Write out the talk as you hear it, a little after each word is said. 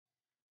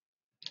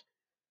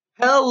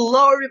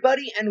Hello,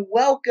 everybody, and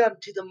welcome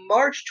to the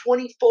March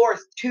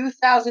 24th,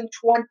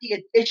 2020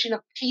 edition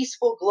of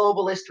Peaceful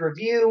Globalist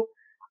Review.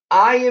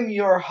 I am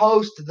your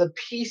host, the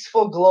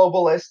Peaceful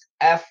Globalist,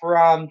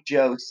 Ephraim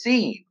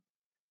Josine.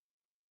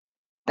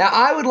 Now,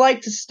 I would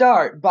like to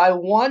start by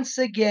once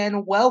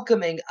again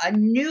welcoming a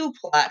new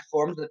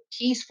platform, the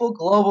Peaceful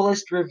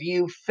Globalist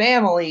Review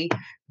family,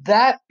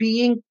 that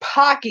being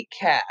Pocket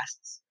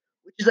Casts,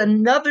 which is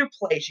another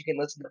place you can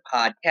listen to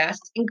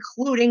podcasts,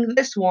 including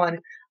this one.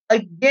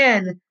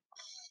 Again,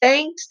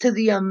 thanks to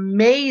the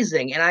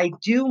amazing, and I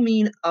do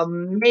mean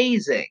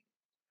amazing,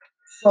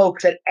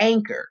 folks at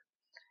Anchor.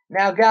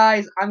 Now,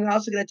 guys, I'm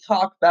also going to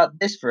talk about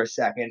this for a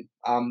second.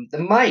 The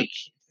mic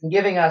has been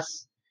giving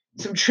us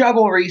some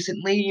trouble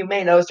recently. You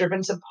may notice there have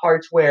been some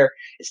parts where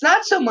it's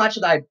not so much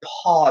that I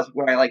pause,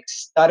 where I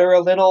stutter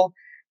a little.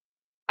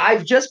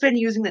 I've just been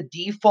using the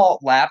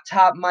default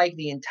laptop mic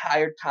the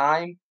entire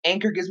time.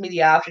 Anchor gives me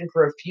the option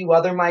for a few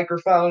other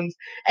microphones,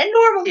 and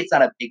normally it's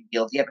not a big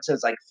deal. The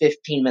episode's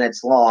 15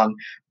 minutes long,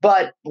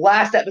 but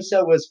last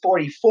episode was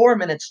 44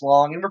 minutes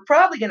long, and we're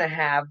probably going to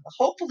have,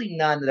 hopefully,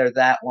 none that are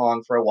that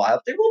long for a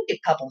while. There will be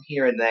a couple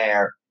here and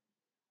there,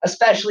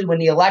 especially when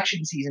the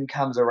election season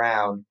comes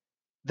around,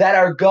 that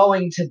are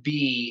going to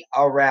be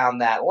around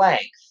that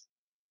length.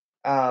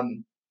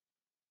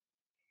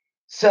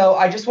 So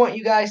I just want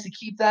you guys to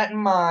keep that in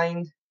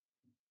mind.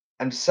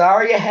 I'm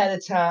sorry ahead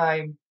of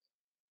time.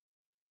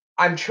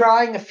 I'm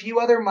trying a few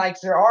other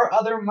mics. There are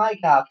other mic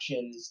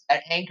options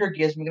that Anchor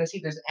gives me. I'm going to see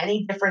if there's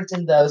any difference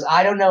in those.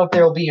 I don't know if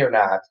there will be or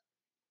not.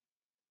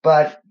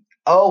 But,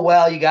 oh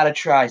well, you got to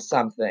try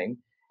something.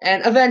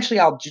 And eventually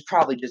I'll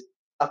probably just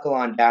buckle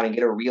on down and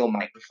get a real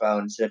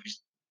microphone instead of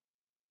just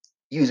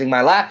using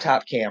my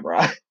laptop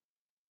camera.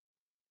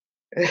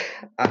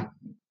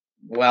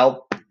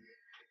 Well,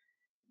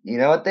 you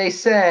know what they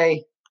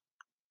say.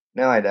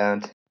 No, I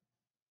don't.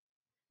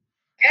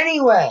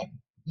 Anyway,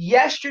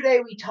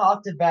 yesterday we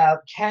talked about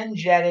Ken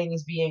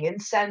Jennings being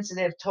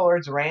insensitive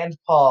towards Rand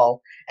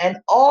Paul and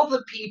all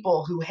the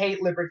people who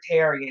hate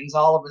libertarians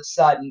all of a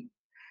sudden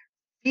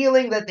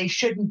feeling that they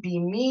shouldn't be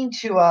mean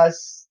to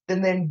us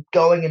and then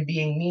going and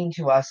being mean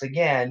to us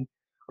again.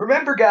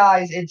 Remember,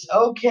 guys, it's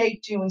okay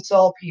to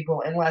insult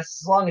people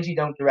as long as you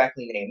don't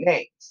directly name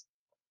names.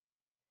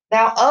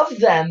 Now, of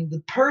them,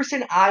 the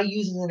person I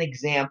use as an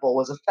example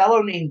was a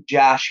fellow named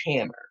Josh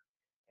Hammer.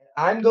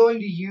 I'm going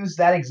to use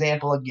that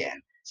example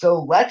again.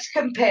 So let's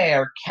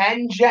compare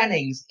Ken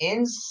Jennings'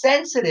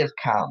 insensitive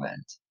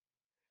comment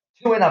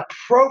to an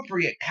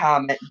appropriate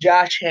comment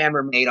Josh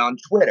Hammer made on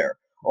Twitter,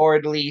 or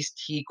at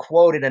least he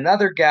quoted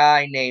another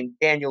guy named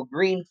Daniel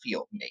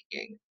Greenfield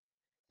making.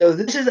 So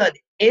this is an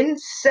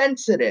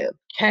insensitive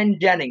Ken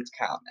Jennings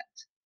comment.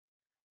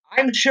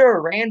 I'm sure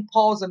Rand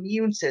Paul's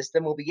immune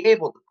system will be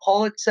able to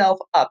pull itself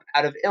up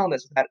out of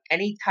illness without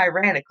any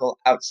tyrannical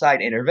outside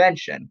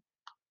intervention.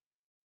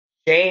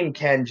 Shame,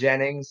 Ken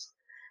Jennings.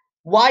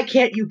 Why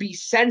can't you be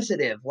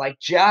sensitive like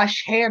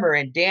Josh Hammer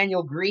and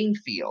Daniel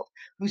Greenfield,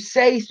 who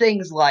say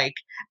things like,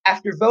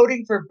 after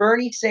voting for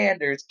Bernie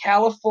Sanders,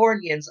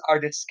 Californians are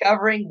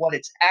discovering what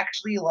it's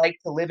actually like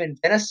to live in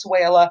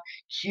Venezuela,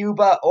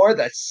 Cuba, or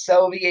the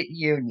Soviet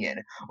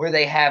Union, where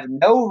they have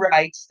no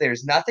rights,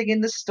 there's nothing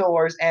in the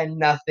stores, and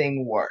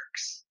nothing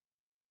works.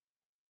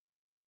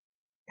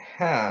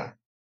 Huh.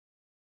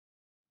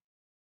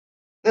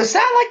 Those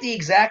sound like the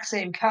exact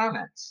same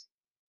comments.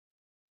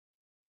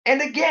 And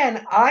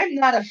again, I'm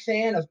not a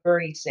fan of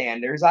Bernie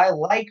Sanders. I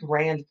like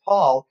Rand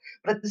Paul.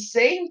 But at the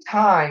same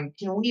time,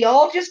 can we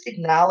all just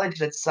acknowledge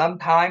that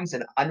sometimes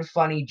an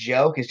unfunny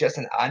joke is just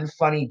an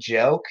unfunny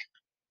joke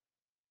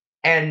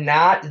and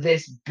not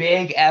this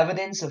big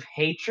evidence of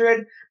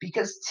hatred?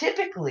 Because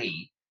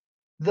typically,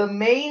 the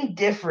main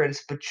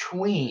difference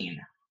between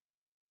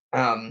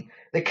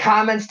the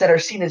comments that are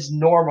seen as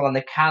normal and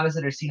the comments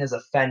that are seen as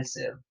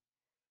offensive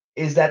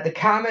is that the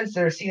comments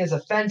that are seen as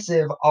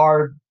offensive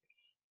are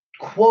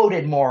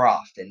quoted more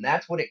often.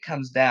 That's what it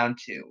comes down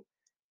to.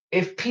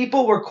 If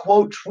people were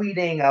quote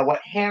tweeting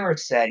what Hammer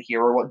said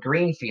here or what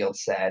Greenfield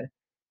said,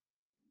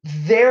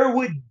 there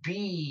would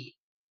be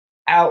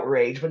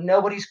outrage, but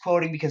nobody's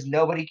quoting because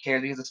nobody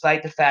cares. Because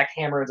despite the fact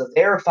Hammer is a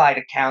verified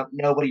account,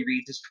 nobody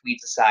reads his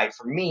tweets aside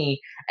from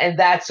me, and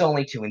that's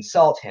only to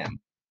insult him.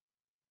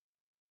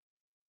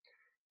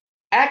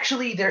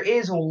 Actually, there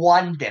is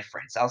one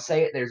difference. I'll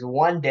say it, there's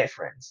one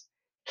difference.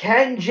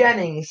 Ken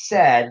Jennings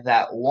said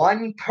that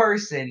one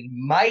person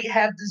might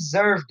have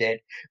deserved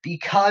it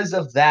because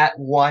of that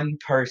one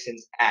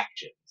person's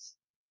actions.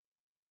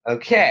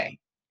 Okay.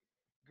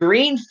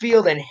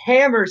 Greenfield and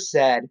Hammer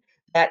said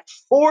that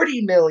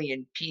 40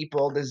 million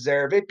people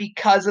deserve it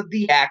because of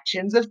the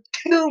actions of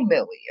 2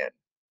 million.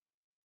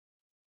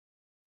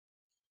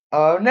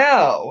 Oh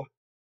no.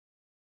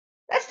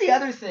 That's the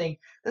other thing.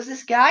 Does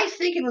this guy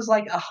think it was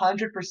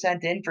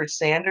 100% in for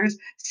Sanders?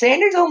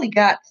 Sanders only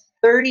got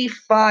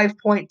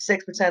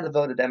 35.6% of the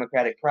vote of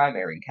Democratic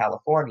primary in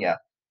California.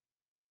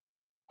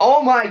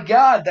 Oh my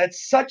God,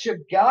 that's such a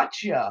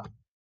gotcha.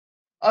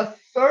 A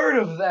third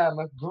of them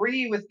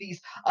agree with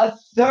these. A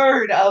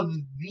third of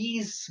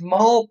these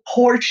small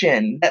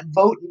portion that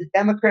vote in the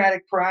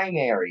Democratic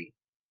primary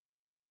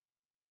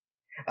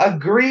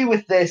agree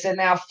with this, and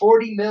now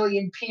 40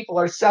 million people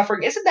are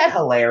suffering. Isn't that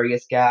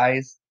hilarious,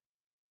 guys?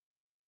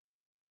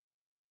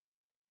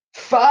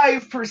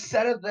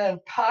 5% of the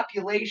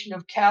population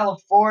of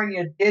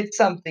California did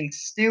something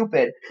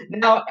stupid.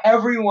 Now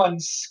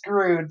everyone's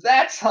screwed.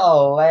 That's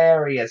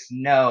hilarious.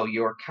 No,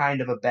 you're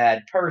kind of a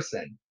bad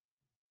person.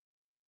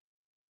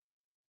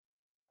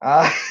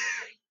 Uh,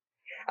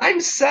 I'm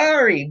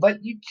sorry, but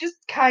you just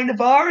kind of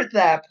are at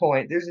that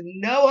point. There's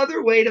no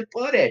other way to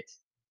put it.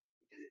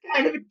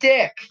 Kind of a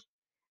dick.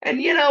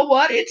 And you know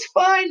what? It's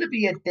fine to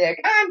be a dick.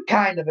 I'm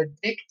kind of a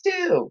dick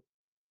too.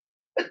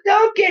 But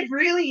don't get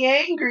really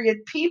angry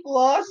at people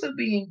also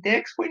being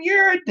dicks when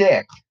you're a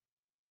dick.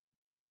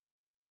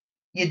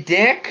 You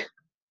dick?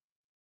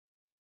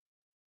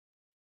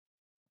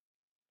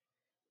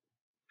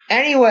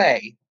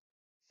 Anyway,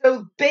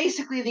 so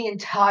basically the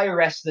entire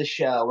rest of the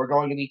show, we're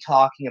going to be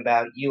talking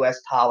about US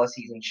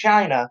policies in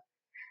China.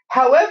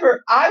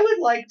 However, I would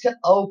like to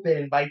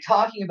open by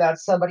talking about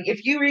somebody.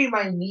 If you read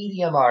my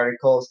Medium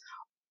articles,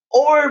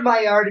 or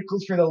my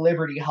articles for the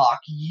Liberty Hawk,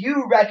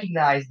 you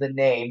recognize the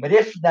name. But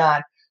if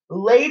not,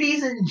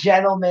 ladies and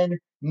gentlemen,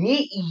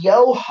 meet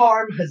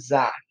Yoharm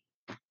Hazani.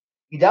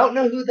 You don't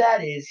know who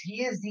that is.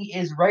 He is the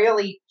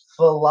Israeli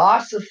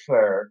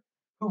philosopher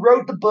who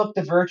wrote the book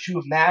The Virtue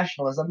of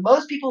Nationalism.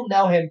 Most people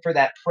know him for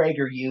that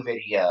PragerU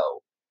video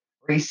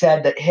where he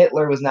said that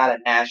Hitler was not a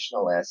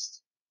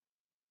nationalist,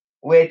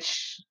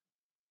 which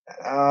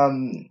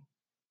um,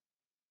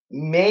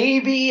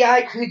 maybe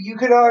you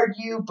could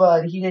argue,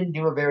 but he didn't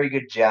do a very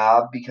good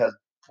job because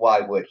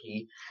why would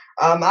he?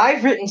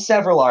 I've written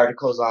several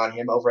articles on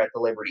him over at the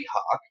Liberty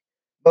Hawk,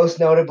 most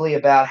notably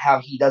about how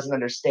he doesn't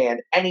understand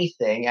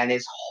anything and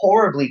is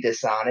horribly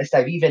dishonest.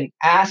 I've even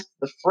asked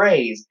the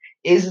phrase,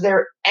 is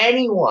there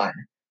anyone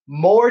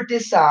more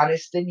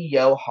dishonest than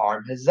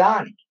Yoharm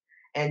Hazani?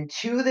 And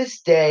to this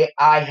day,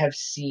 I have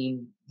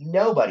seen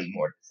nobody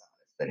more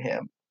dishonest than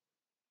him.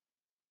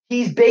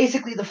 He's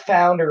basically the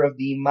founder of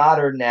the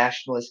modern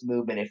nationalist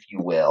movement, if you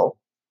will,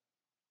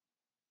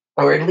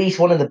 or at least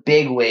one of the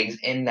big wigs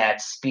in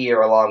that sphere,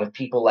 along with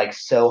people like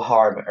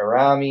Sohar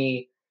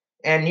Arami,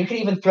 and you can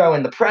even throw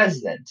in the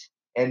president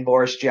and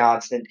Boris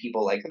Johnson and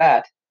people like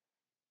that.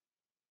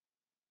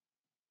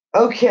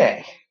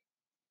 Okay.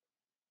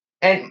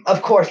 And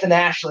of course, the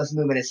nationalist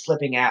movement is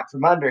slipping out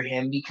from under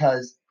him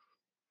because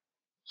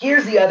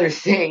here's the other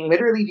thing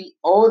literally, the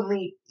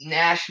only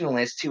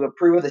nationalists who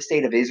approve of the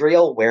state of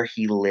Israel, where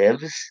he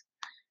lives,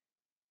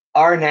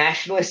 are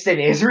nationalists in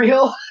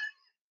Israel.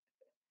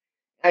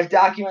 I've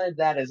documented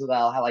that as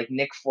well, how like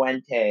Nick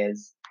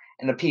Fuentes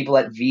and the people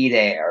at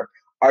VDare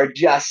are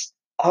just,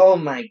 oh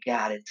my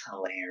god, it's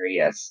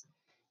hilarious.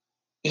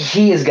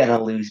 He is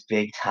gonna lose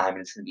big time,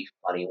 and it's gonna be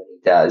funny when he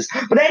does.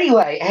 But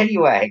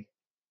anyway,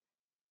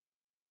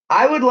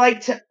 I would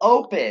like to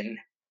open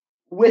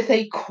with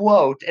a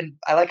quote, and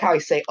I like how I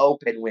say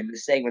open when the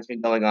segment's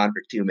been going on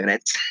for 2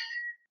 minutes,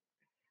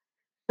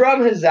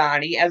 from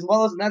Hazani, as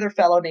well as another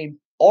fellow named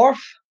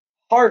Orf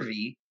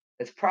Harvey.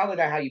 That's probably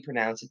not how you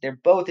pronounce it. They're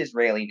both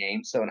Israeli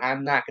names, so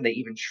I'm not going to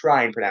even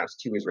try and pronounce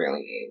two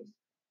Israeli names.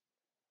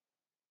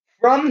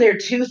 From their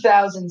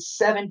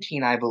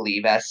 2017, I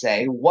believe,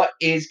 essay, What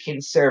is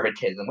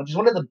Conservatism? Which is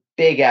one of the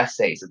big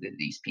essays of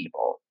these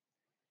people.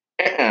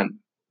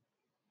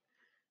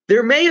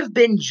 There may have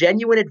been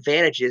genuine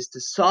advantages to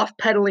soft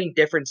pedaling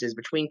differences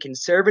between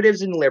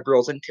conservatives and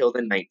liberals until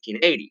the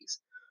 1980s,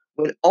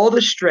 when all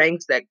the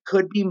strengths that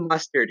could be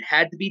mustered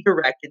had to be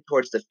directed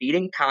towards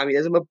defeating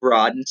communism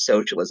abroad and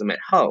socialism at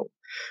home.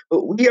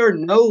 But we are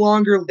no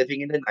longer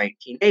living in the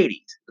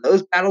 1980s.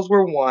 Those battles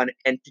were won,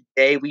 and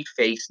today we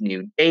face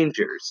new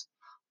dangers.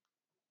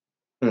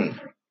 Hmm.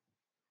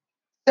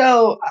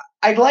 So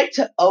I'd like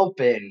to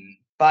open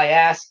by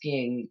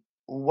asking,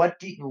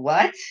 what?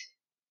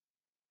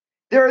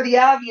 There are the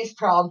obvious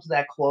problems with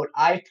that quote.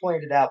 I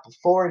pointed out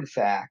before, in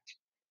fact,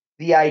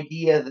 the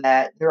idea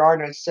that there are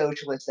no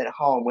socialists at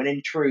home, when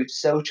in truth,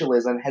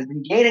 socialism has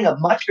been gaining a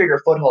much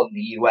bigger foothold in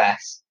the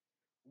US,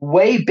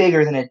 way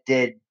bigger than it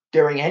did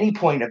during any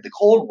point of the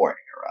Cold War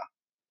era.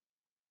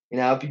 You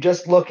know, if you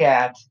just look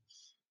at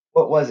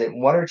what was it,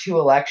 one or two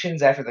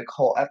elections after the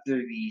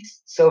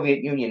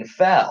Soviet Union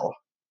fell,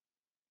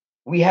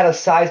 we had a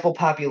sizable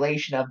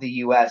population of the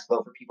US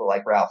vote for people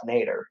like Ralph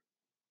Nader,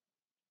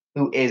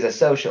 who is a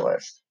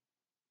socialist.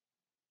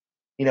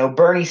 You know,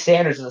 Bernie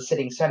Sanders is a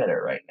sitting senator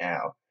right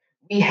now.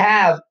 We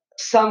have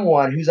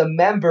someone who's a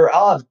member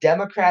of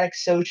Democratic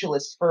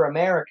Socialists for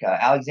America,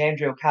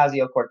 Alexandria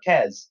Ocasio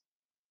Cortez,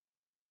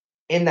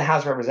 in the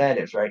House of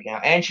Representatives right now.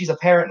 And she's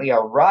apparently a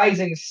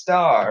rising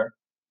star.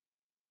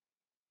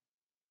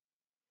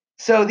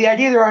 So the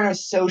idea there are no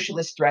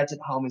socialist threats at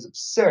home is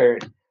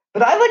absurd.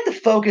 But I'd like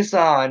to focus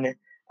on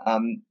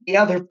the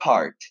other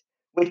part,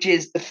 which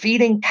is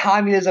defeating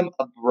communism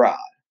abroad.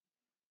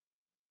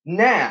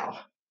 Now,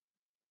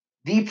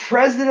 The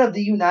President of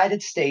the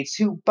United States,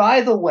 who,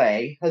 by the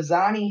way,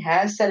 Hazani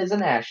has said is a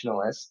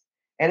nationalist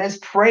and has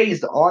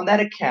praised on that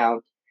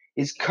account,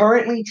 is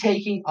currently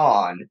taking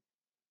on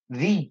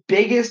the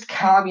biggest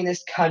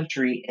communist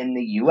country in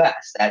the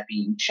US, that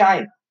being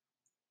China.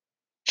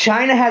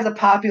 China has a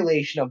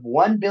population of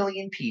 1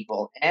 billion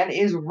people and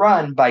is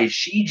run by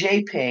Xi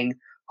Jinping,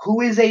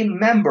 who is a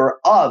member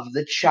of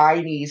the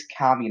Chinese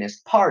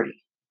Communist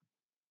Party.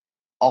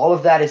 All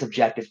of that is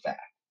objective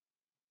fact.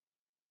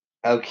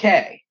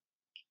 Okay.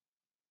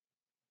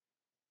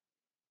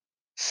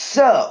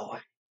 So,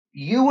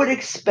 you would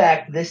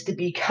expect this to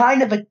be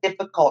kind of a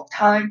difficult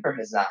time for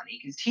Hazani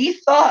because he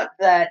thought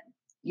that,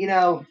 you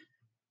know,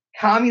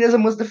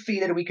 communism was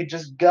defeated. We could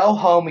just go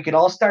home. We could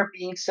all start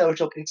being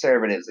social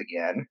conservatives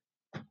again.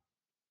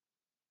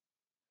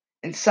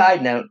 And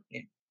side note,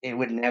 it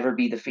would never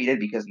be defeated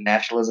because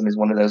nationalism is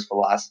one of those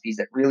philosophies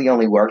that really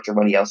only works if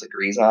everybody else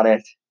agrees on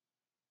it.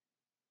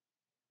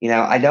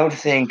 I don't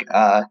think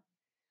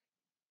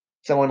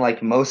someone like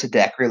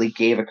Mossadegh really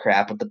gave a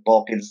crap what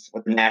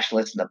the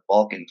nationalists in the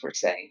Balkans were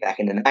saying back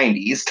in the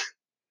 90s.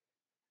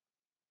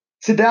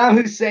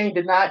 Saddam Hussein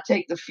did not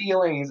take the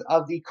feelings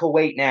of the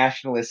Kuwait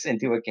nationalists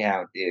into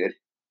account, dude.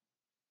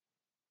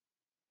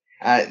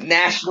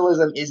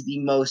 Nationalism is the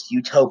most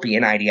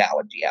utopian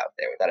ideology out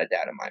there, without a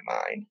doubt in my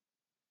mind.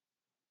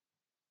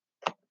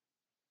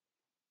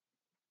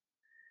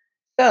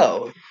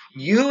 So,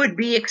 you would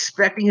be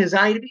expecting his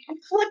eye to be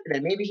conflicted,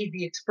 and maybe he'd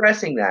be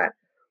expressing that.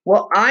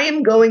 Well, I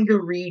am going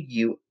to read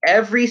you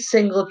every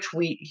single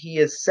tweet he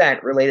has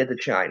sent related to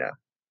China.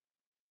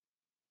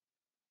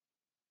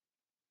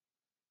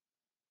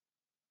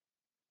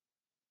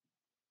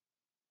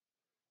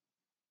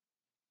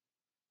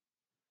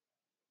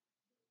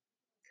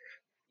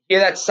 Hear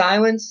that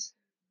silence?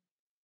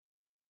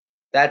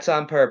 That's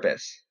on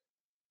purpose.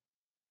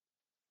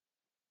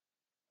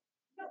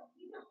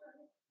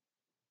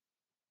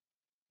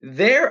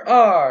 There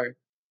are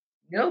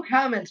no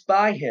comments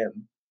by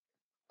him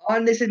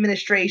on this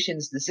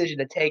administration's decision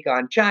to take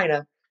on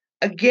China,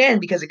 again,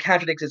 because it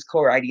contradicts its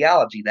core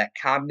ideology that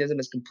communism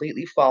has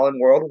completely fallen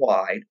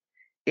worldwide.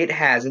 It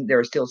hasn't. There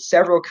are still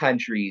several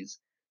countries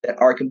that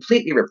are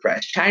completely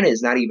repressed. China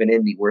is not even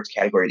in the worst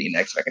category of the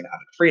index of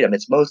economic freedom.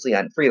 It's mostly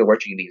unfree. The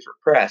worst you can be is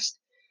repressed.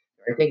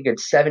 I think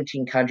it's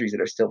 17 countries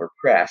that are still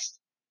repressed.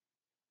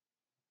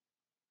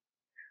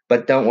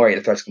 But don't worry,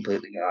 the threat's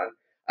completely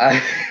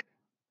gone.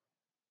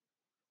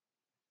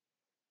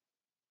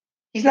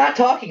 He's not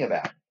talking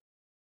about it.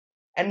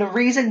 And the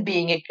reason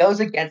being, it goes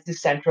against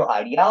his central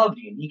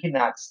ideology, and he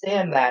cannot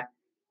stand that.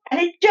 And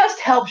it just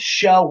helps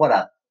show what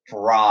a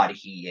fraud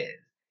he is.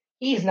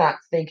 He's not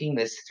thinking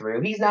this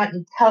through. He's not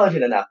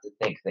intelligent enough to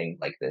think things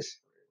like this.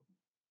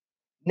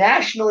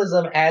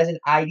 Nationalism as an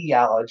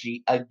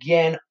ideology,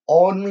 again,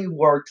 only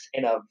works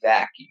in a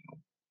vacuum.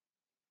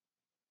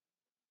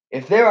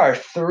 If there are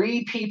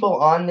three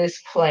people on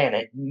this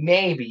planet,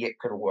 maybe it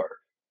could work.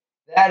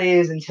 That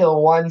is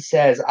until one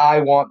says,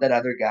 I want that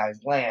other guy's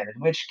land, in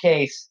which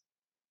case,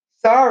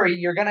 sorry,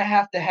 you're going to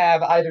have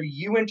either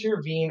you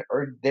intervene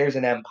or there's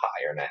an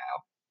empire now.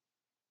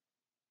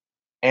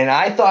 And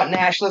I thought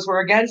nationalists were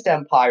against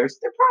empires.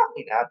 They're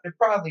probably not. They're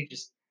probably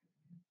just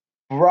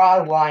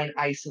broadline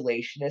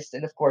isolationists.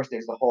 And of course,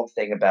 there's the whole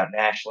thing about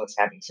nationalists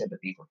having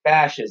sympathy for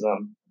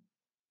fascism,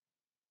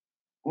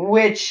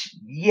 which,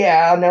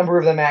 yeah, a number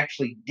of them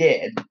actually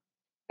did,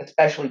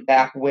 especially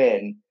back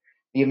when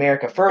the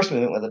America First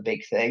movement was a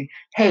big thing.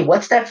 Hey,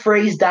 what's that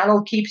phrase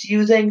Donald keeps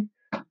using?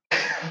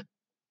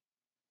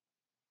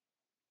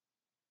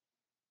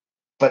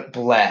 But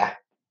blah,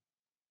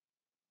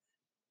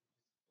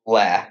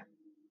 blah.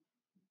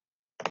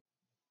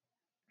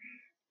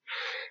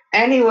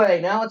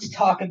 Anyway, now let's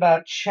talk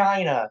about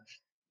China.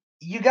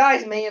 You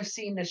guys may have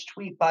seen this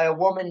tweet by a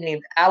woman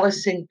named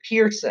Alison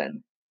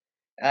Pearson.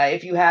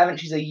 If you haven't,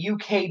 she's a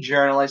UK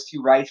journalist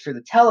who writes for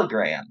The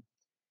Telegram.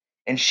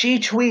 And she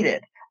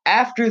tweeted,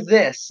 after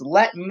this,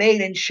 let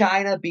Made in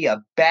China be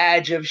a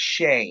badge of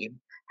shame.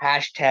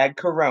 Hashtag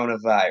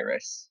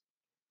coronavirus.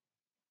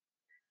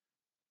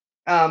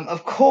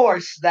 Of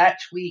course, that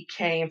tweet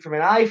came from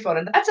an iPhone,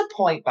 and that's a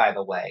point, by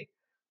the way.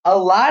 A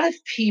lot of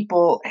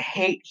people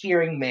hate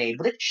hearing made,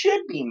 but it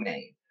should be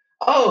made.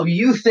 Oh,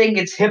 you think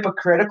it's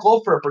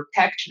hypocritical for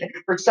protection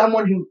for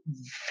someone who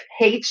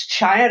hates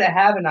China to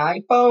have an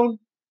iPhone?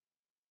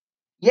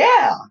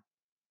 Yeah.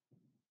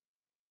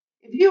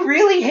 If you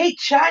really hate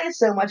China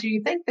so much and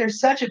you think they're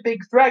such a big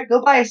threat,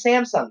 go buy a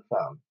Samsung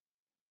phone.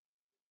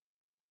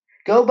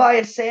 Go buy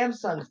a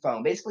Samsung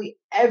phone. Basically,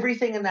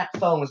 everything in that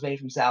phone was made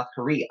from South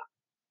Korea.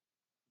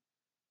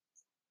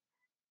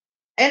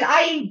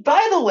 And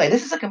by the way,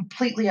 this is a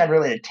completely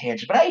unrelated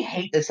tangent, but I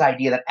hate this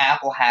idea that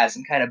Apple has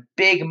some kind of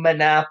big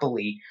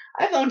monopoly.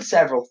 I've owned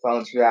several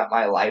phones throughout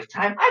my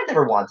lifetime. I've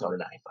never once owned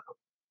an iPhone.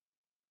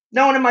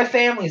 No one in my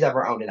family's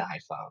ever owned an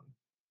iPhone.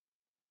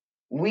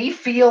 We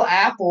feel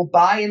Apple,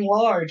 by and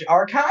large,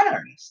 are con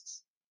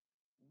artists.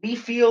 We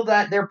feel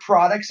that their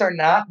products are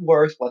not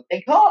worth what they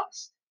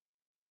cost.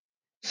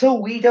 So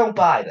we don't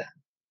buy them.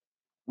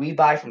 We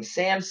buy from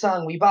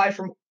Samsung. We buy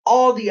from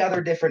all the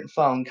other different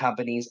phone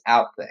companies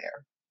out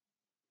there.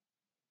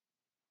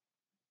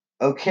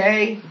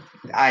 Okay?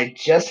 I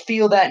just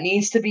feel that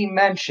needs to be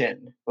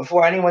mentioned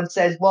before anyone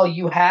says, well,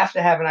 you have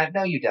to have an iPhone.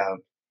 No, you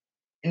don't.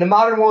 In the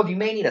modern world, you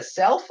may need a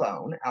cell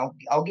phone.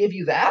 I'll give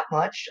you that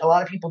much. A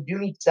lot of people do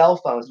need cell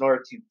phones in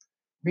order to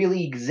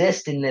really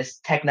exist in this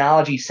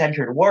technology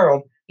centered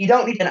world. You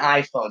don't need an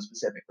iPhone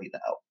specifically,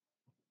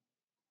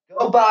 though.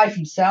 Go buy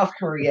from South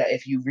Korea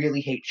if you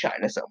really hate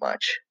China so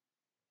much.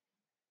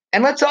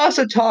 And let's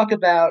also talk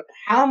about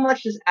how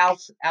much does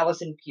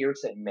Allison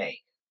Pearson make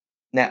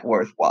net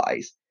worth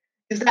wise?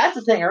 Because that's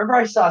the thing. I remember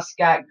I saw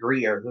Scott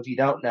Greer, who, if you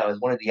don't know, is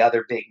one of the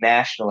other big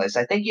nationalists.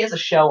 I think he has a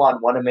show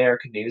on One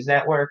American News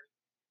Network.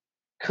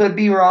 Could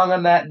be wrong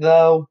on that,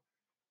 though.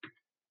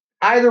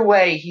 Either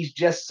way, he's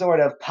just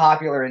sort of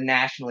popular in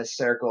nationalist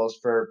circles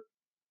for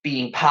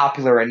being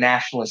popular in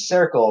nationalist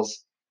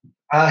circles.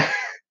 Uh,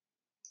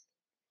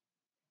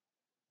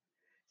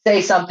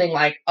 say something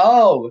like,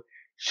 oh,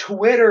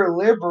 Twitter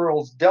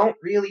liberals don't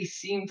really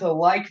seem to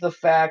like the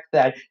fact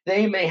that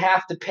they may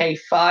have to pay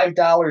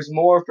 $5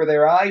 more for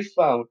their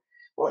iPhone.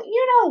 Well,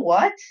 you know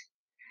what?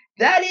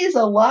 That is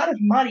a lot of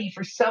money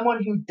for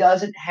someone who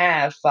doesn't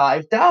have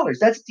 $5.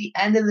 That's at the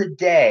end of the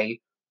day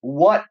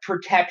what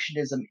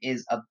protectionism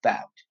is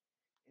about.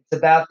 It's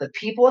about the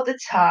people at the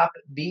top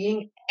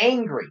being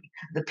angry.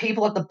 The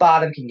people at the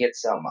bottom can get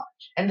so much.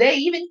 And they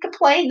even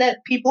complain that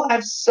people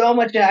have so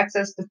much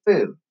access to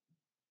food.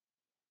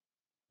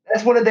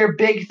 That's one of their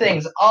big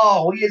things.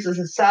 Oh, we as a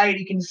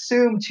society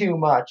consume too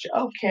much.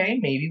 Okay,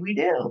 maybe we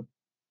do.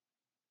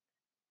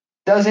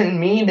 Doesn't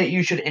mean that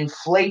you should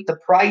inflate the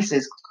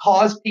prices,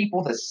 cause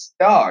people to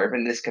starve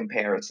in this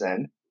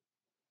comparison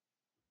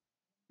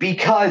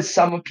because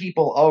some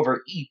people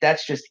overeat.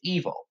 That's just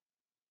evil.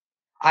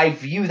 I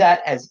view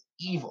that as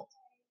evil.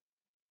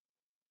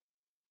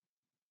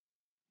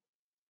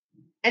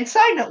 And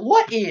side note,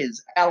 what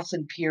is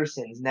Alison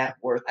Pearson's net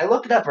worth? I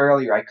looked it up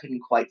earlier. I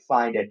couldn't quite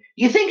find it.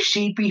 You think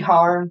she'd be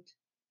harmed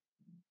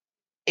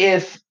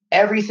if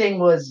everything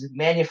was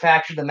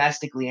manufactured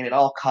domestically and it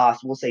all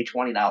cost, we'll say,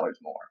 $20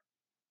 more?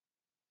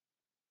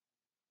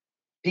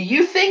 Do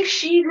you think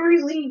she'd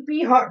really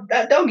be hard?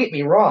 Don't get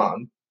me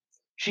wrong.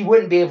 She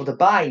wouldn't be able to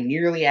buy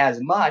nearly as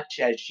much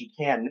as she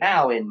can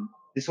now in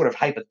this sort of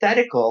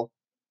hypothetical.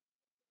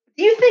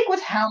 Do you think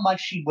with how much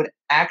she would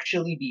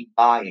actually be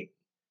buying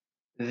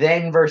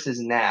then versus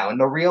now in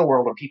the real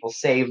world where people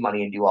save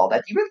money and do all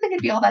that, do you really think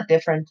it'd be all that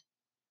different?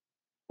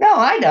 No,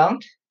 I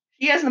don't.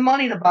 She has the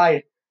money to buy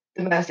it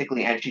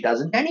domestically and she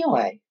doesn't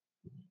anyway.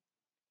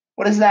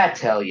 What does that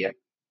tell you?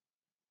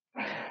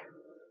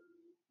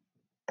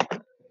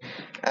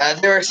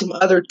 There are some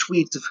other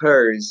tweets of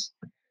hers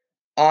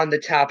on the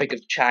topic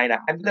of China.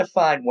 I'm going to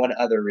find one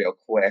other real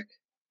quick.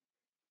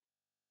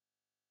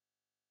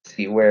 Let's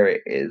see, where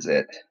is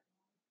it?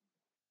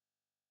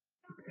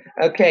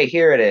 Okay,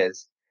 here it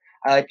is.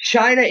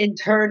 China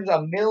interns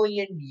a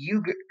million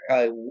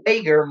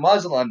Uyghur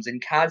Muslims in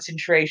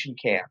concentration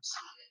camps.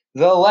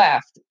 The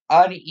left,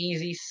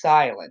 uneasy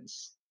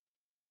silence.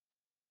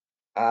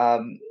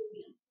 Um,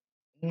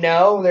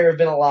 no, there have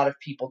been a lot of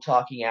people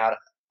talking out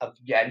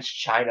against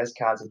China's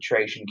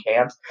concentration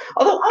camps.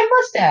 Although I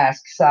must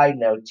ask, side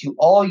note, to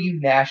all you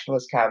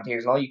nationalist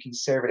commentators and all you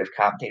conservative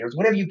commentators,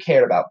 when have you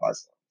cared about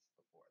Muslims?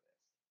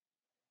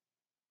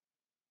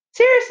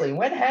 Seriously,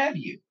 when have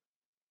you?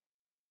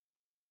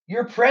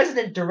 Your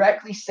president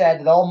directly said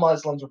that all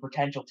Muslims were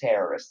potential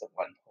terrorists at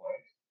one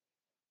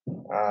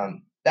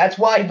point. That's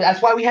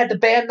why we had to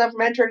ban them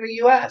from entering the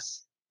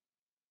U.S.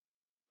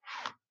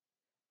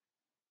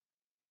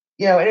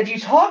 And if you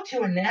talk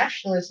to a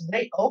nationalist,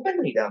 they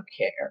openly don't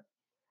care.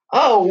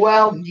 Oh,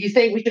 well, do you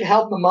think we should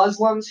help the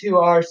Muslims who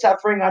are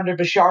suffering under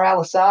Bashar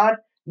al-Assad?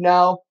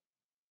 No.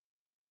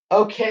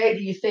 Okay,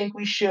 do you think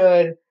we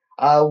should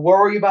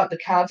worry about the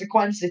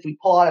consequences if we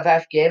pull out of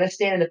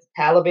Afghanistan and if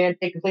the Taliban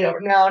take complete over?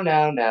 No,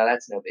 no, no,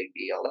 that's no big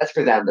deal. That's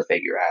for them to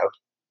figure out.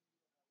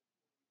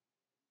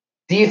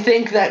 Do you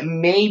think that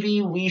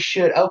maybe we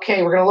should,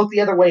 okay, we're going to look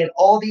the other way in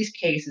all these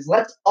cases.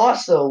 Let's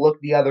also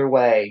look the other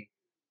way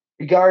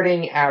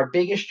regarding our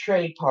biggest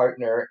trade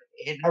partner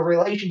in a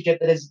relationship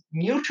that has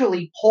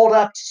mutually pulled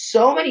up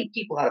so many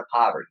people out of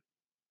poverty.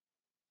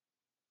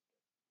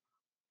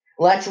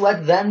 Let's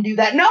let them do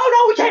that. No,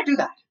 no, we can't do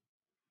that.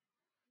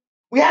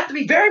 We have to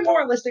be very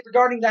moralistic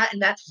regarding that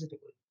and that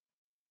specifically.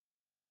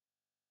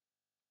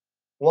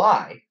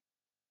 Why?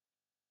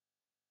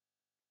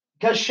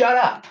 Because shut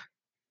up.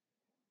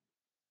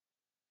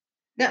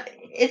 Now,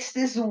 it's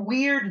this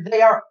weird,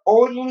 they are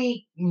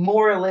only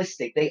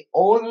moralistic. They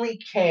only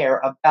care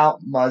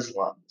about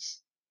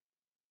Muslims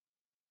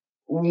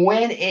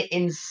when it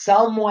in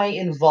some way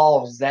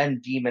involves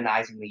them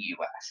demonizing the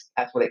US.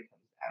 That's what it comes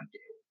down to.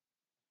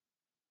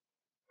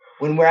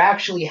 When we're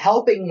actually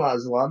helping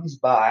Muslims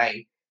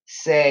by,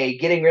 say,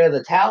 getting rid of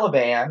the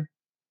Taliban,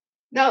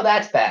 no,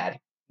 that's bad.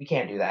 We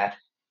can't do that.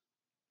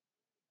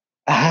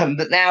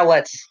 But now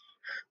let's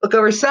look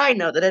over a side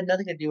note that had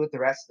nothing to do with the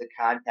rest of the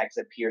context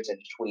of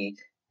Pearson's tweet.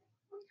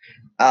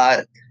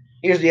 Uh,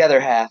 Here's the other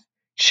half.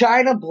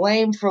 China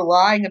blamed for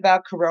lying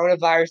about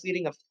coronavirus,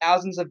 leading to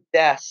thousands of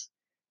deaths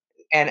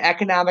and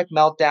economic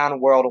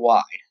meltdown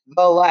worldwide.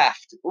 The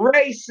left,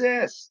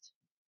 racist.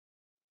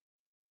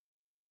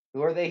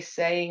 Who are they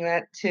saying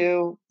that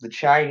to? The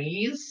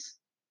Chinese?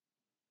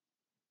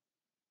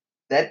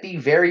 That'd be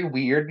very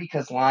weird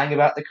because lying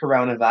about the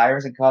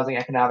coronavirus and causing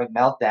economic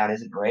meltdown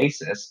isn't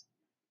racist.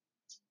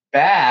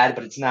 Bad,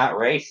 but it's not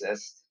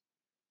racist.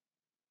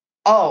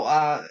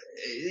 Oh,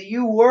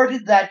 you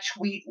worded that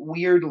tweet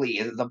weirdly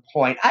is the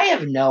point. I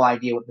have no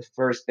idea what the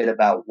first bit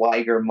about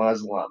Uyghur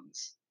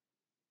Muslims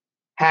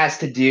has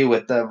to do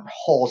with the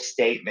whole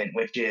statement,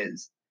 which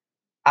is,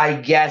 I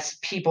guess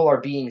people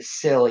are being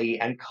silly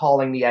and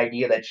calling the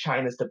idea that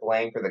China's to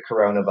blame for the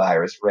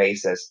coronavirus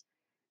racist.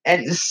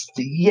 And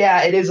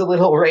yeah, it is a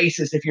little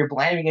racist if you're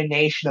blaming a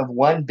nation of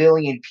 1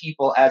 billion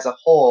people as a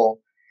whole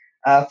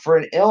for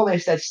an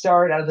illness that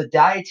started out of the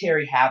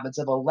dietary habits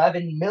of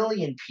 11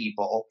 million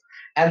people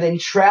and then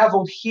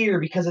traveled here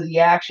because of the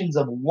actions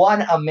of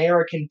one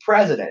American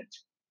president.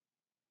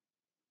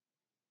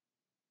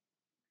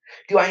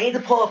 Do I need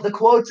to pull up the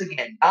quotes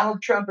again?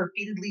 Donald Trump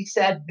repeatedly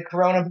said the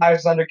coronavirus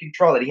is under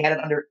control, that he had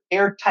it under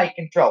airtight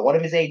control. One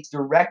of his aides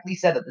directly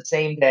said that the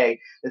same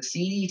day. The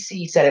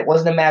CDC said it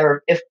wasn't a matter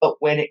of if, but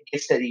when it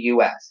gets to the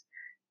U.S.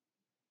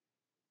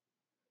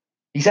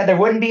 He said there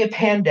wouldn't be a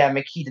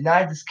pandemic. He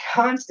denied this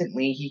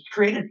constantly. He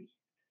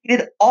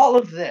did all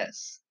of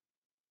this.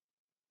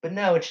 But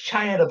no, it's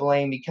China to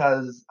blame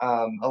because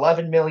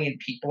 11 million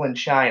people in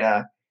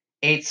China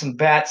ate some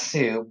bat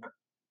soup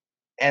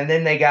and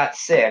then they got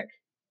sick.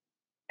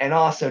 And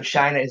also,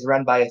 China is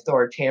run by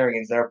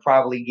authoritarians that are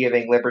probably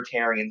giving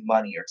libertarians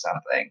money or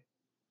something.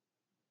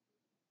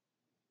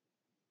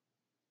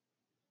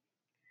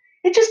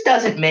 It just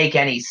doesn't make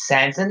any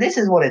sense. And this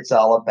is what it's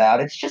all about.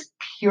 It's just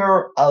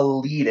pure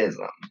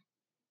elitism.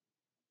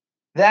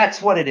 That's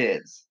what it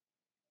is.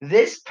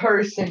 This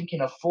person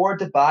can afford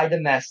to buy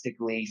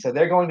domestically, so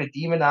they're going to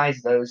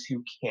demonize those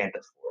who can't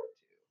afford to.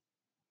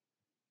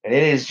 And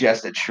it is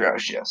just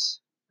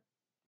atrocious.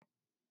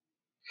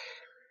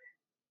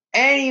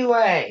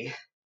 Anyway,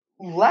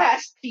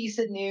 last piece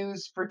of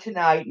news for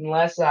tonight,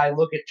 unless I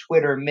look at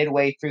Twitter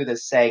midway through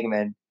this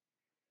segment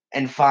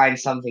and find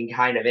something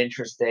kind of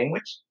interesting,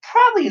 which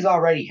probably has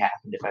already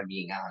happened if I'm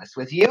being honest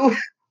with you.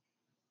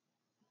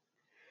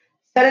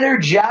 Senator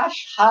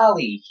Josh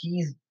Hawley,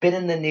 he's been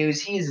in the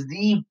news. He is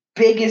the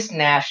biggest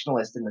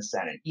nationalist in the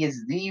Senate. He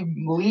is the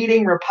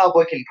leading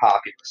Republican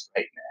populist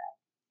right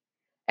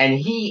now. And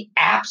he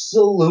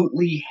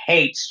absolutely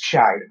hates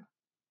China.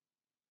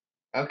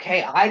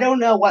 Okay, I don't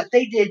know what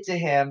they did to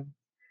him.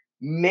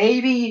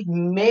 Maybe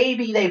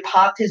they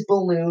popped his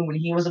balloon when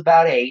he was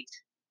about 8.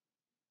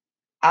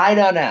 I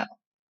don't know.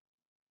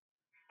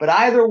 But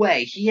either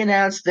way, he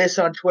announced this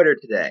on Twitter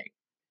today.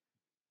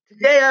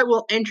 Today I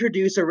will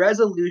introduce a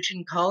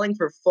resolution calling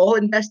for full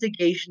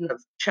investigation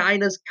of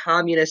China's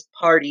Communist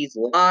Party's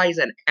lies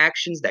and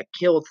actions that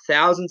killed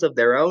thousands of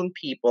their own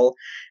people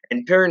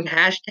and turned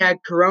hashtag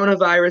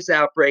coronavirus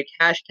outbreak,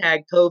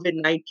 hashtag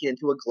COVID-19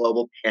 into a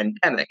global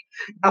pandemic.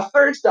 Now,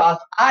 first off,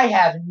 I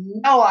have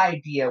no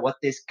idea what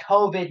this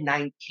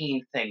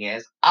COVID-19 thing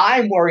is.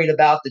 I'm worried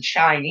about the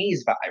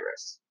Chinese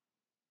virus.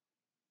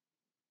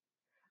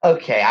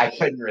 Okay, I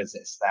couldn't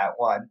resist that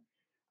one.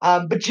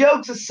 But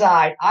jokes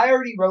aside, I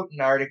already wrote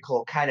an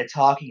article kind of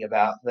talking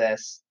about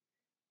this.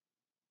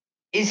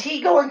 Is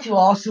he going to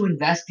also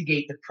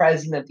investigate the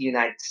President of the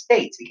United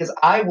States? Because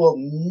I will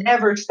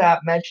never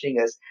stop mentioning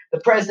this. The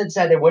President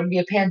said there wouldn't be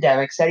a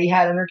pandemic, said he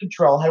had it under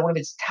control, had one of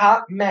his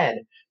top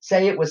men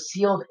say it was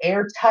sealed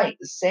airtight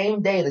the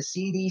same day the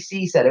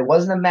CDC said it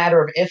wasn't a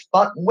matter of if,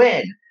 but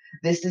when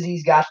this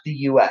disease got to the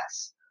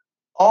U.S.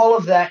 All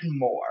of that and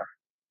more.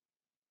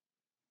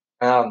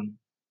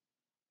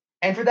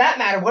 And for that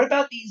matter, what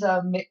about these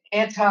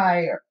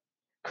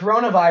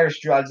anti-coronavirus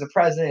drugs the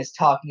president is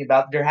talking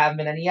about that there haven't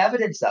been any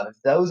evidence of? If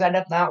those end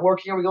up not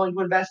working, are we going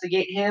to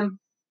investigate him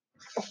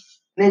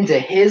into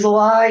his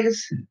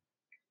lies?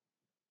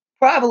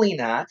 Probably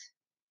not.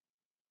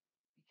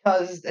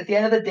 Because at the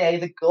end of the day,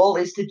 the goal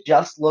is to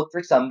just look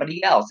for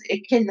somebody else.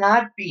 It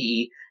cannot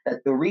be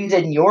that the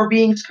reason you're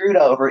being screwed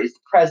over is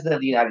the president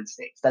of the United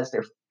States. That's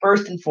their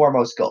first and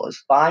foremost goal,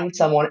 is find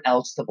someone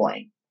else to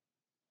blame.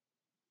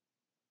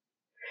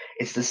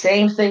 It's the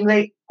same thing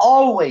they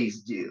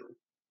always do.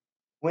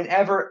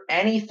 Whenever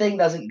anything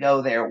doesn't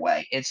go their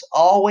way, it's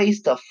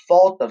always the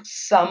fault of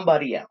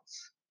somebody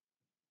else.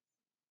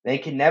 They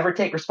can never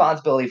take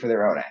responsibility for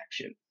their own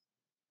action.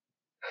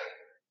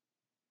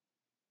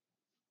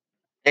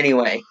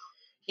 Anyway,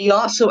 he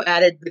also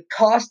added the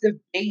cost of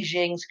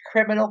Beijing's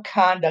criminal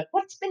conduct.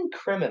 What's been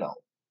criminal?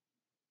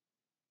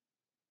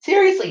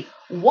 Seriously,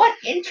 what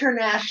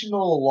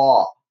international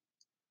law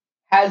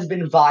has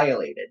been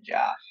violated,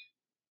 Josh?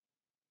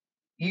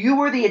 You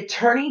were the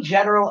Attorney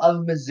General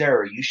of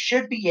Missouri. You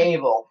should be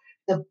able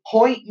to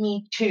point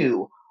me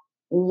to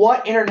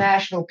what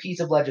international piece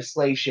of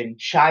legislation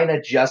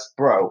China just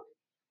broke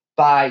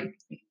by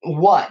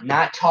what?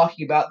 Not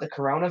talking about the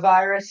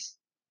coronavirus?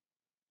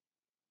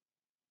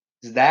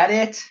 Is that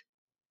it?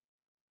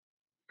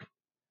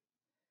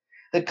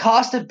 The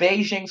cost of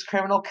Beijing's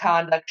criminal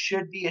conduct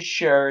should be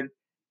assured,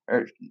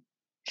 or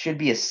should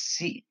be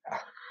seized.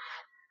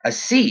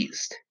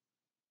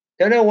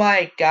 Don't know why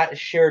it got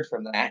assured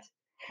from that.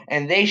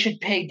 And they should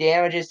pay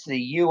damages to the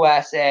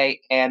USA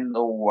and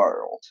the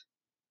world.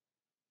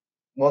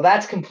 Well,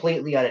 that's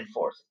completely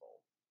unenforceable.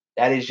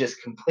 That is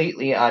just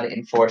completely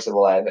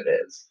unenforceable as it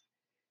is.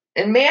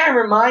 And may I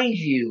remind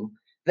you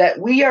that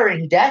we are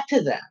in debt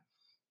to them.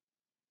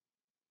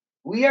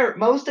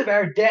 Most of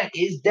our debt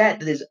is debt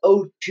that is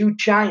owed to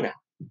China.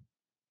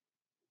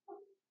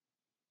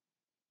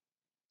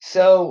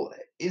 So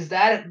is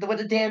that what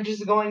the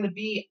damages are going to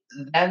be?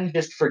 Them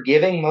just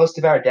forgiving most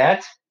of our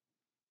debt?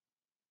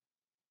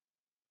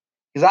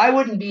 Because I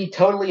wouldn't be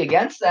totally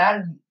against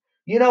that.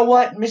 You know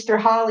what, Mr.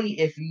 Holly?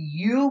 If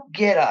you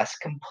get us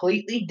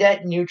completely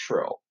debt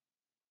neutral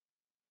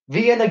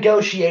via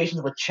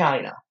negotiations with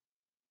China,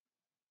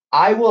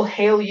 I will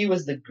hail you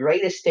as the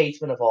greatest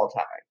statesman of all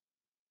time.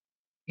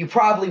 You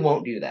probably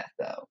won't do that,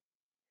 though.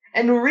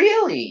 And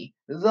really,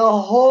 the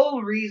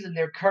whole reason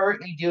they're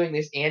currently doing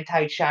this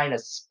anti China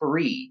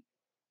spree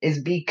is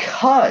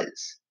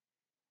because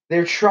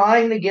they're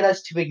trying to get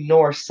us to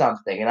ignore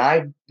something. And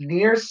I'm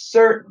near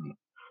certain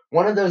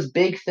one of those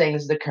big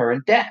things is the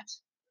current debt.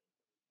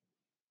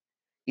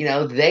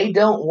 They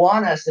don't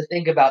want us to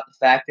think about the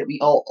fact that we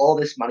owe all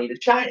this money to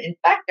China. In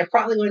fact, they're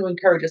probably going to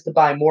encourage us to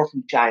buy more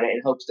from China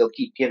in hopes they'll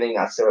keep giving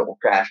us so it will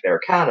crash their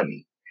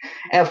economy.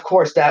 And of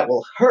course, that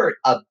will hurt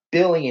a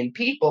billion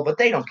people, but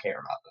they don't care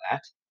about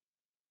that.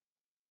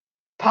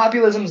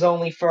 Populism's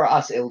only for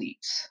us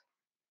elites.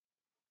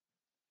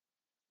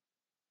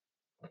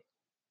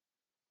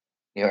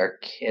 You're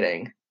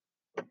kidding.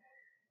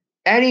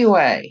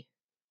 Anyway,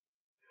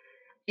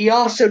 he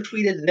also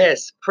tweeted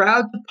this,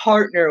 proud to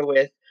partner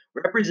with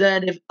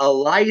Representative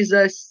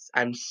Eliza,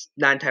 I'm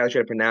not entirely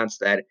sure to pronounce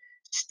that,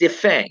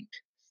 Stefank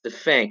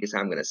is how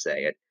I'm going to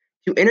say it,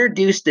 to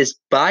introduce this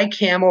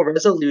bicameral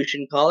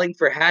resolution calling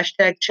for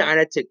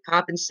 #China to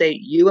compensate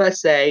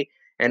USA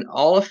and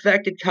all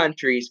affected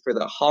countries for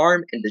the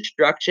harm and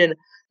destruction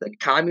the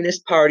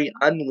Communist Party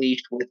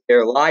unleashed with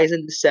their lies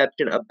and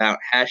deception about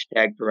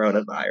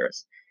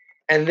 #coronavirus.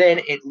 And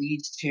then it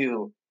leads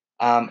to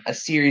a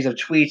series of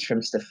tweets from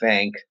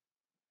Stefank.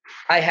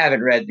 I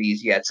haven't read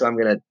these yet, so I'm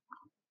going to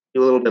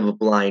do a little bit of a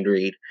blind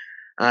read.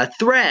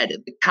 Thread.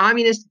 The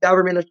Communist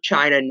government of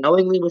China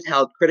knowingly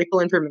withheld critical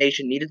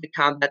information needed to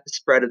combat the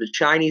spread of the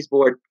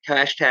Chinese-born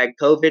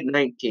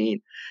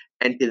 #COVID-19,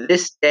 and to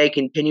this day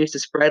continues to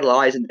spread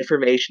lies and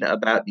information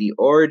about the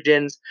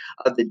origins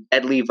of the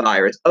deadly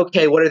virus.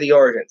 Okay, what are the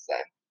origins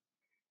then?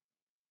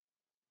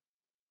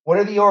 What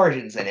are the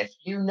origins then? If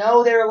you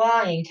know they're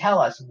lying, tell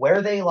us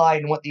where they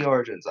lied and what the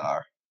origins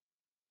are.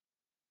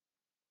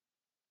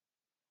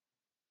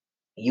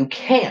 You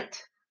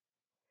can't.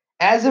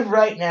 As of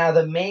right now,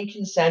 the main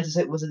consensus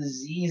it was a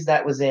disease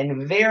that was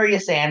in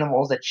various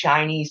animals that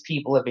Chinese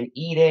people have been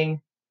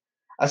eating,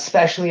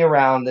 especially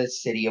around the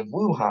city of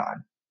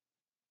Wuhan.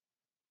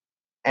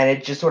 And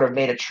it just sort of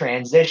made a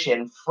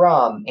transition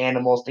from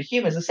animals to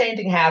humans. The same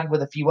thing happened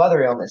with a few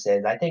other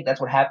illnesses. I think that's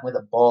what happened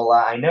with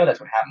Ebola. I know that's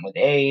what happened with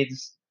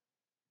AIDS.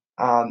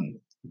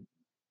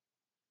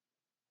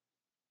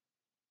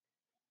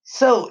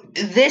 So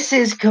this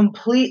is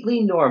completely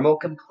normal,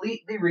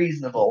 completely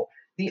reasonable.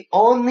 The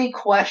only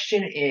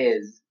question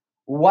is,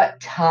 what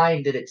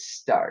time did it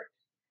start?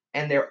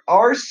 And there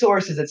are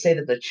sources that say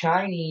that the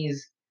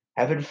Chinese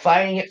have been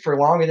fighting it for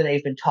longer than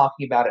they've been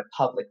talking about it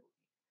publicly.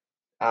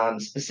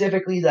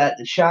 Specifically, that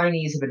the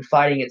Chinese have been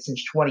fighting it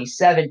since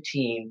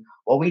 2017,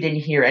 while we didn't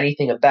hear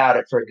anything about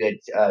it for a good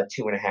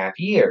 2.5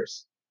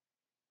 years.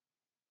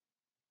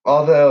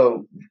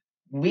 Although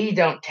we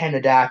don't tend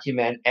to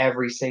document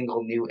every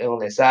single new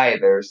illness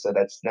either, so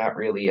that's not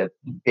really a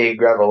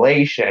big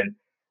revelation.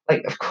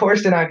 Like, of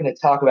course, they're not going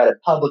to talk about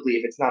it publicly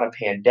if it's not a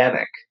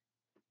pandemic,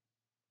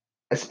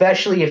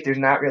 especially if there's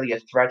not really a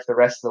threat to the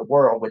rest of the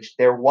world, which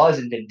there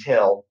wasn't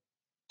until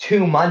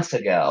 2 months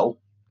ago.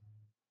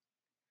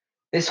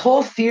 This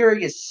whole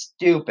theory is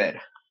stupid.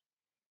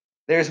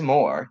 There's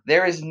more.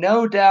 There is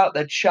no doubt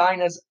that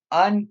China's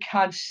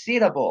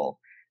unconceivable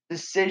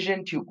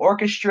decision to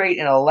orchestrate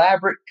an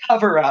elaborate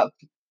cover-up,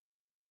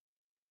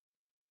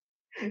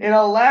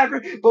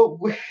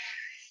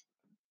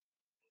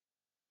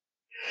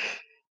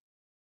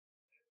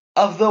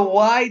 of the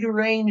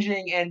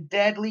wide-ranging and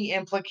deadly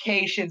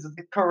implications of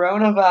the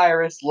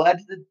coronavirus led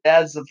to the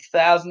deaths of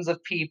thousands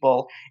of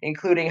people,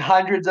 including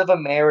hundreds of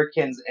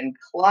Americans, and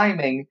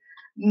climbing.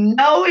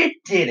 No, it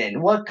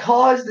didn't. What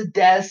caused the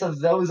deaths of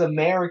those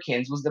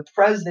Americans was the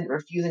president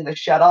refusing to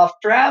shut off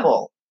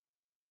travel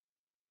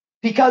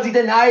because he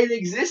denied it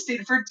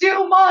existed for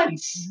 2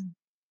 months.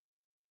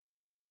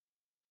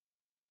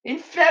 In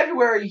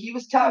February, he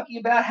was talking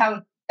about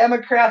how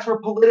Democrats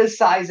were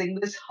politicizing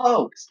this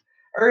hoax.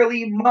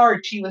 Early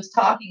March, he was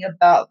talking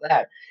about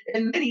that.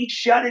 And then he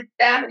shut it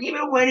down. And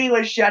even when he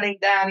was shutting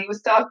down, he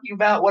was talking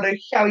about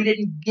how he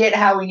didn't get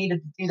how he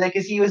needed to do that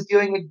because he was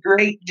doing a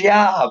great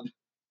job.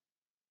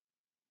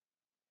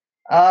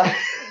 Uh,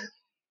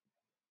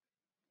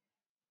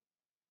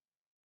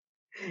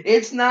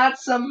 It's not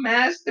some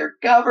master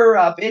cover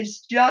up.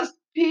 It's just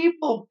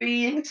people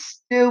being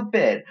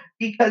stupid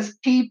because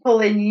people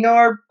in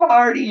your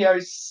party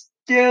are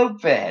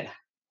stupid,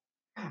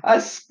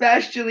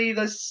 especially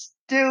the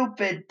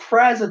stupid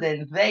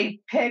president they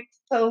picked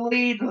to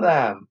lead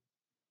them.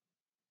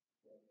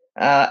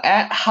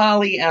 At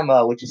Holly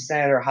Emma, which is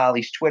Senator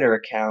Holly's Twitter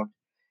account,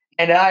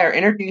 and I are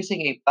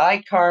introducing a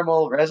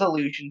bicameral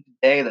resolution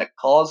today that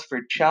calls for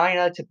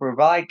China to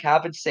provide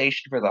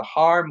compensation for the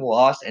harm,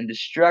 loss, and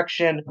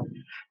destruction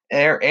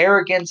their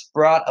arrogance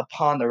brought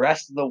upon the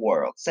rest of the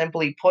world.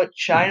 Simply put,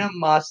 China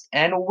must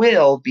and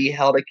will be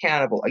held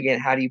accountable. Again,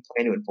 how do you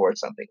plan to enforce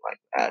something like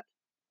that?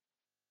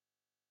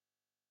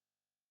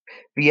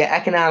 Via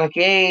economic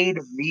aid,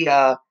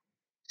 via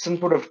some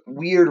sort of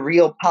weird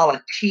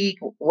realpolitik?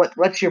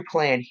 What's your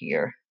plan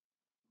here?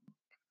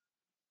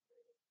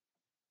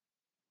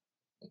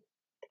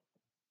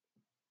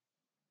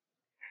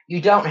 You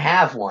don't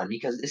have one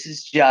because this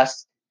is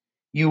just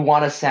you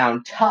want to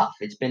sound tough.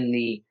 It's been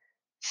the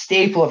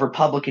staple of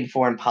Republican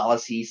foreign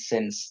policy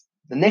since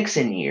the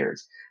Nixon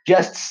years.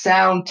 Just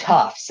sound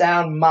tough,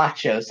 sound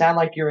macho, sound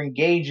like you're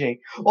engaging,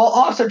 while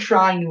also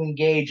trying to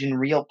engage in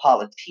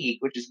realpolitik,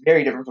 which is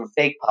very different from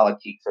fake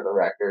politik, for the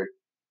record.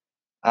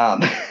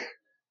 Um,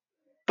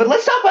 but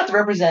let's talk about the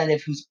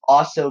representative who's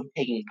also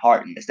taking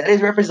part in this. That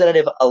is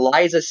Representative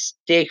Eliza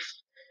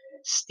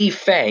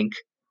Stefank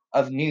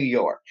of New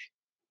York.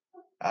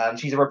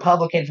 She's a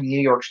Republican from New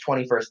York's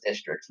 21st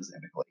district,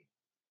 specifically.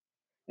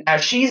 Now,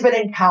 she's been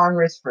in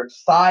Congress for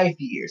 5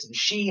 years, and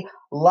she,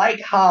 like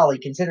Holly,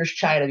 considers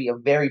China to be a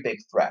very big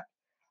threat.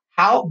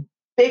 How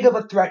big of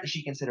a threat does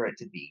she consider it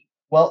to be?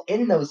 Well,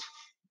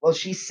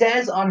 she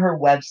says on her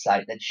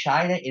website that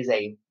China is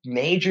a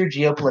major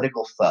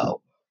geopolitical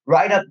foe,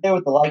 right up there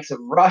with the likes of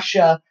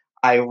Russia,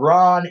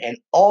 Iran, and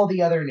all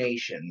the other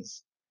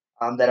nations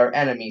that are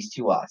enemies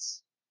to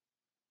us.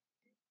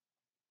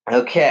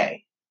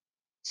 Okay,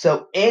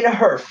 so, in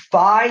her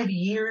 5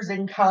 years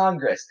in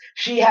Congress,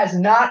 she has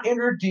not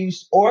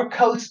introduced or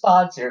co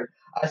sponsored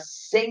a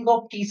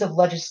single piece of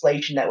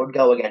legislation that would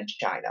go against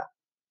China.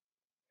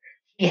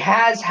 She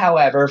has,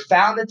 however,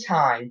 found the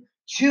time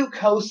to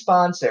co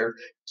sponsor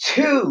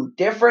two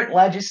different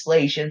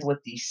legislations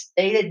with the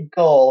stated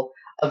goal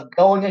of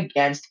going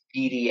against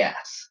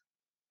BDS.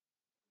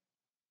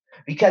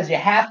 Because you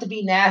have to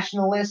be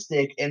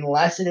nationalistic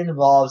unless it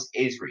involves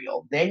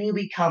Israel. Then you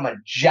become a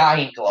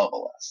giant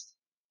globalist.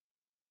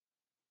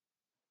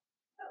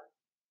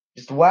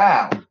 Just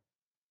wow.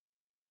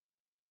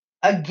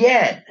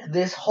 Again,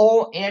 this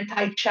whole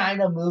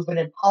anti-China movement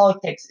in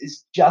politics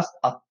is just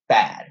a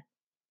fad.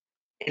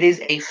 It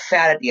is a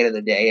fad at the end of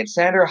the day, and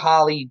Senator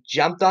Holly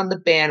jumped on the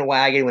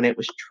bandwagon when it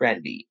was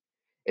trendy.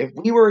 If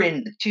we were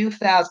in the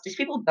 2000s, these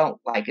people don't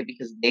like it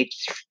because they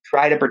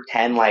try to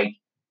pretend like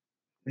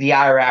the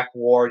Iraq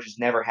War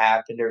just never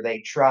happened, or they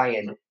try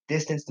and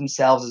distance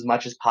themselves as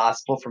much as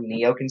possible from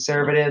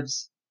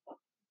neoconservatives.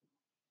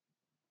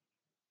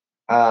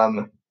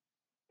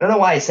 I don't know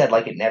why I said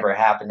like it never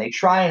happened. They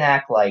try and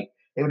act like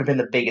they would have been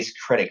the biggest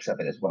critics of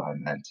it, is what I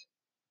meant.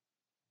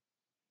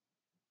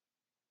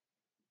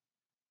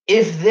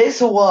 If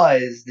this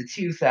was the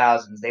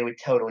 2000s, they would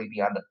totally be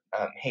on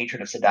the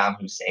hatred of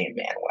Saddam Hussein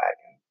bandwagon.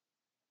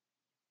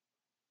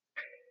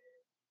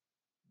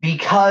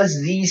 Because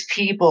these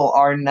people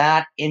are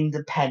not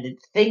independent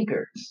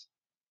thinkers.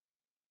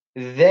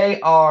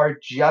 They are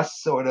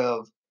just sort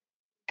of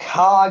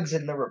cogs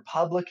in the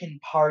Republican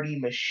Party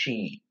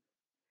machine.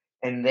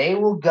 And they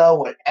will go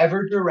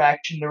whatever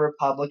direction the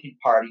Republican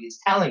Party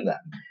is telling them.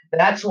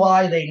 That's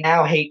why they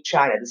now hate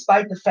China,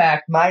 despite the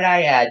fact, might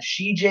I add,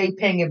 Xi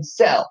Jinping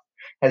himself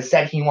has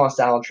said he wants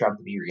Donald Trump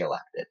to be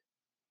reelected.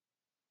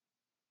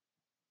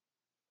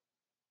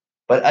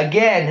 But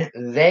again,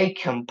 they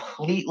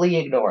completely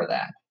ignore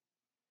that.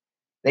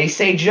 They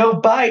say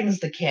Joe Biden's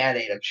the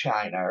candidate of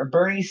China or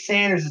Bernie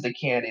Sanders is the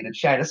candidate of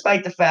China,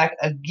 despite the fact,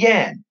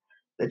 again,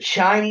 the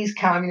Chinese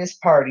Communist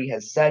Party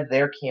has said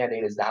their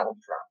candidate is Donald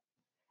Trump.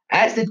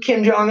 As did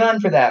Kim Jong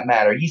un, for that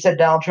matter. He said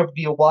Donald Trump would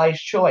be a wise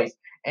choice,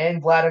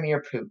 and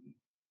Vladimir Putin.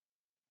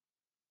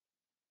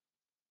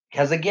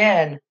 Because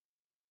again,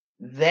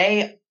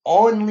 they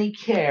only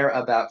care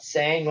about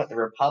saying what the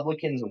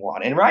Republicans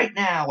want. And right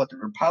now, what the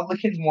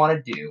Republicans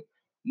want to do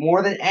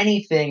more than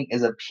anything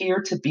is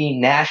appear to be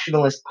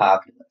nationalist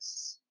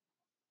populists.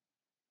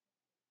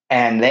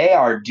 And they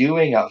are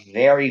doing a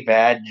very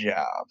bad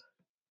job.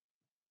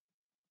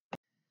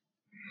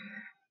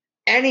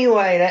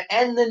 Anyway, to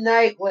end the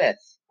night with,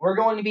 we're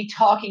going to be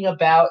talking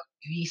about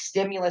the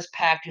stimulus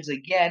packages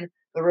again.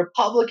 The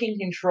Republican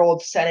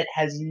controlled Senate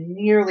has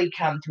nearly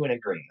come to an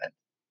agreement.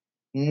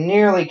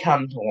 Nearly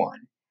come to one.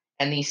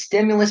 And the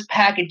stimulus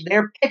package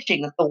they're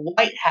pitching that the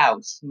White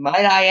House,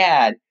 might I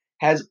add,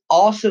 has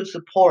also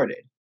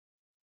supported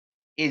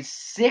is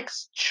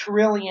 $6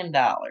 trillion.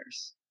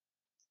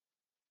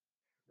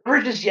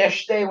 Remember just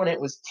yesterday when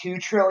it was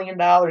 $2 trillion,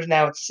 now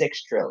it's $6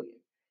 trillion.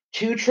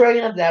 2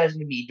 trillion of that is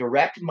going to be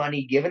direct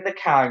money given to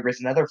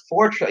Congress. Another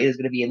 4 trillion is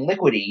going to be in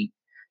liquidity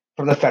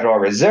from the Federal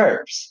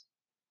Reserves.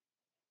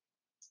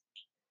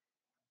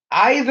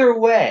 Either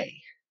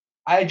way,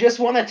 I just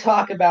want to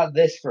talk about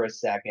this for a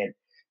second.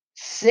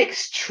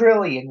 6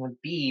 trillion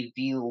would be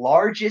the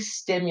largest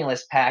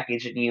stimulus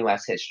package in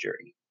US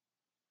history.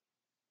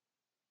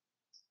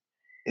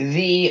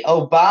 The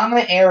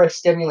Obama era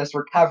stimulus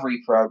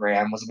recovery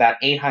program was about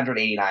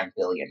 $889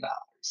 billion.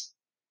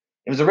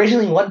 It was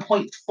originally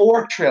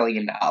 $1.4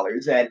 trillion,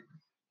 and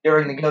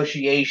during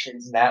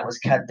negotiations, that was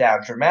cut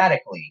down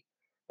dramatically.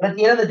 But at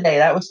the end of the day,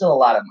 that was still a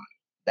lot of money.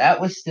 That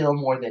was still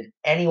more than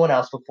anyone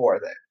else before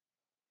then.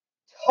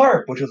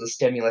 TARP, which was a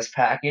stimulus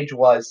package,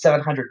 was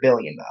 $700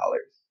 billion.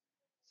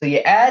 So you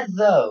add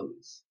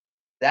those,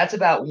 that's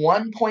about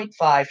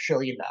 $1.5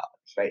 trillion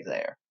right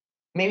there.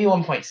 Maybe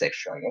 1.6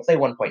 trillion. I'll say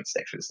 1.6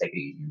 for the sake of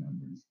easier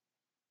numbers.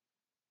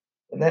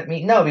 Would that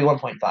mean no? It'd be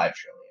 1.5 trillion.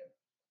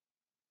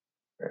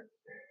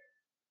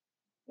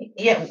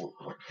 Yeah,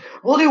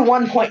 we'll do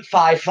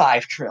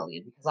 1.55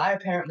 trillion because I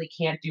apparently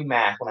can't do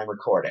math when I'm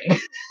recording.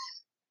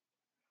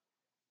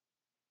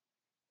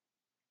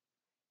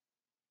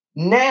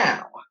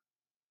 Now,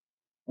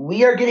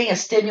 we are getting a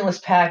stimulus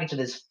package that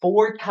is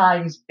 4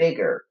 times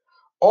bigger,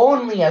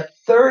 only a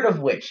third of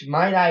which,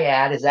 might I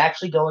add, is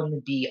actually going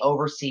to be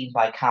overseen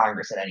by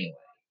Congress in any way.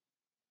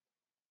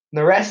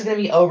 The rest is going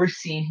to be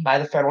overseen by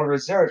the Federal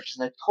Reserve, which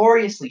is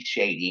notoriously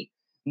shady,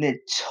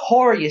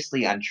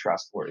 notoriously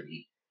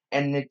untrustworthy,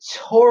 and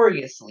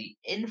notoriously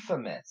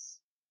infamous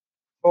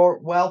for,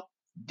 well,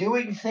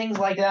 doing things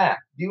like that,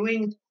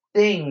 doing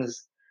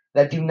things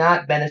that do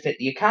not benefit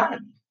the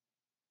economy.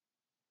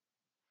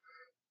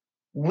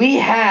 We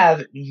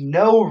have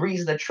no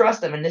reason to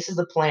trust them, and this is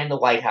the plan the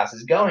White House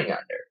is going under.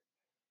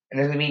 And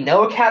there's going to be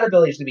no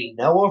accountability, there's going to be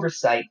no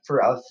oversight for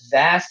a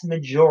vast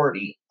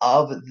majority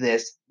of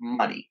this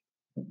money.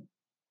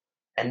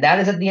 And that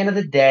is, at the end of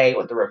the day,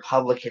 what the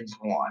Republicans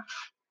want.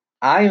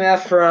 I'm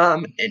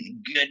Ephraim,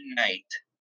 and good night.